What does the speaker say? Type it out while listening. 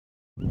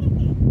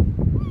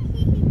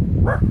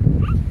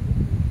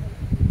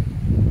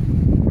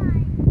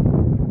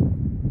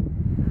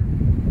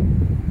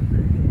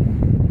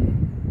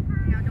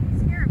don't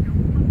scare him.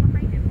 Don't come up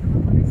behind him. Come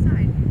up on his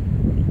side.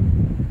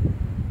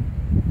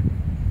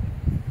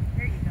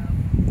 There you go.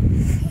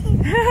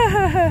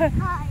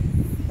 Hi.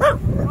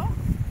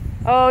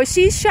 Oh,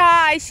 she's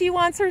shy. She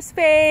wants her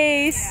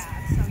space.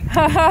 Yeah, so you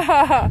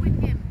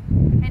with him.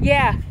 And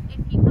Yeah. If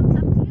he comes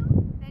up to you,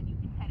 then you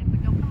can pet him,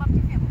 but don't come up to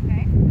him,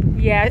 okay?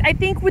 Yeah, I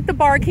think with the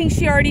barking,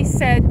 she already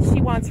said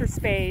she wants her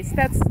space.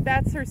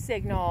 That's her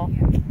signal.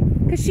 Yeah.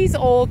 Because she's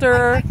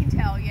older. I can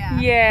tell, yeah.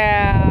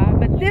 Yeah,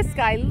 but this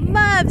guy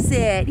loves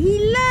it. He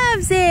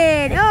loves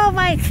it. Oh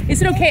my!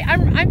 Is it okay?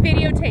 I'm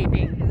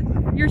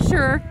videotaping. You're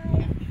sure?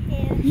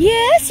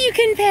 Yes, you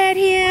can pet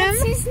him.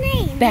 What's his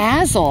name?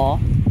 Basil.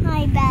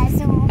 Hi,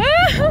 Basil.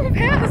 Oh,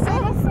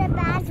 Basil. What is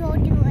Basil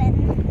doing?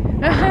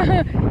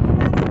 Mama,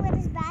 what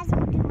is Basil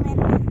doing?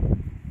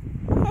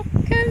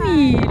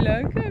 Camilla.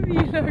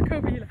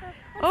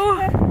 Oh,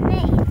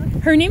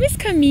 Name. her name is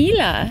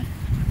Camilla.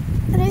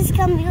 What is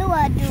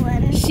Camilla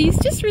doing? She's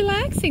just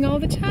relaxing all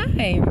the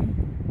time.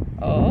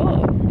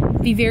 Oh,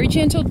 be very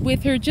gentle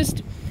with her.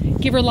 Just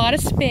give her a lot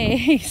of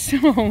space.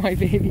 Oh, my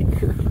baby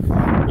girl.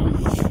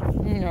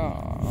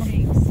 Aww.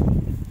 Thanks.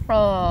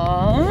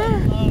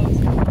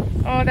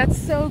 Aww. Oh, that's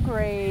so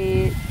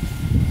great.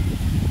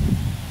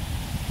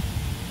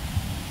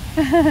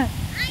 I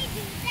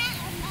do that,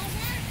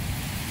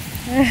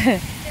 Mama.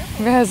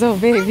 Basil,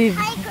 baby.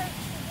 Tiger.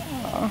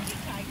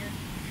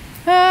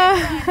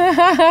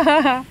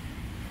 Tiger.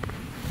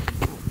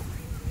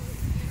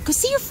 Go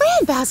see your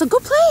friend, Basil. Go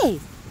play.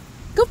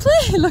 Go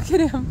play. Look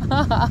at him.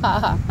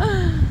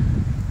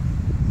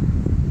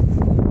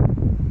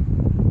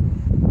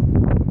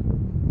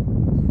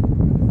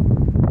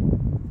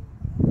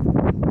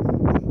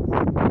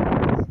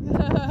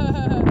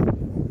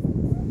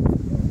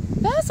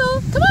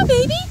 Basil, come on,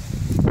 baby.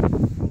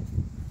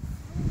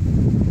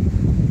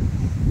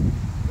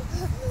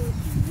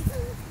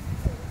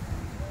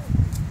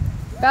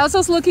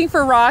 Basil's looking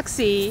for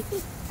Roxy.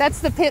 That's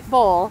the pit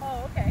bull.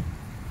 Oh, okay.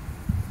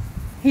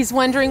 He's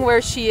wondering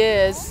where she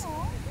is.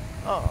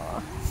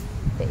 Oh,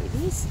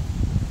 babies. You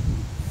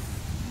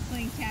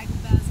playing tag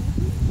with Basil?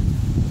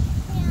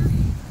 Yeah.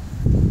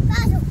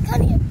 Basil,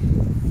 come here.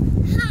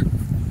 Ha.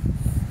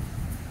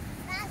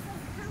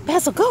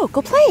 Basil, come Basil,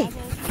 go play.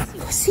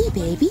 Go see,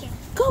 baby.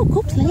 Go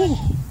play. No, I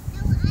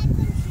can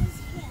choose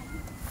him.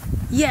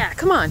 Yeah,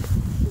 come on.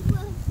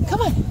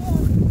 Come on.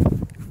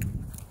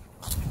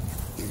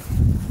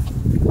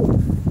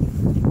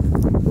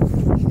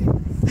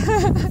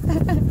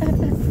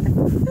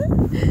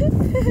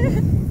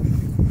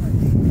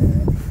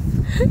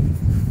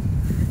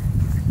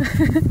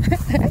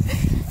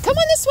 Come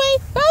on this way,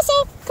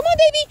 Basil. Come on,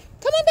 baby.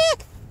 Come on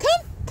back.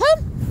 Come.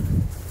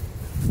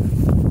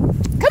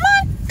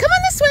 Come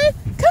on this way.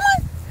 Come on.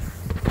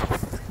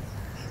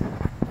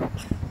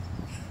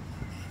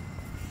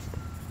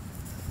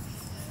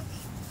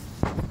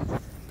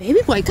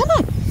 Baby boy, come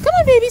on. Come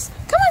on, babies.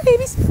 Come on,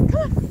 babies. Come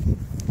on.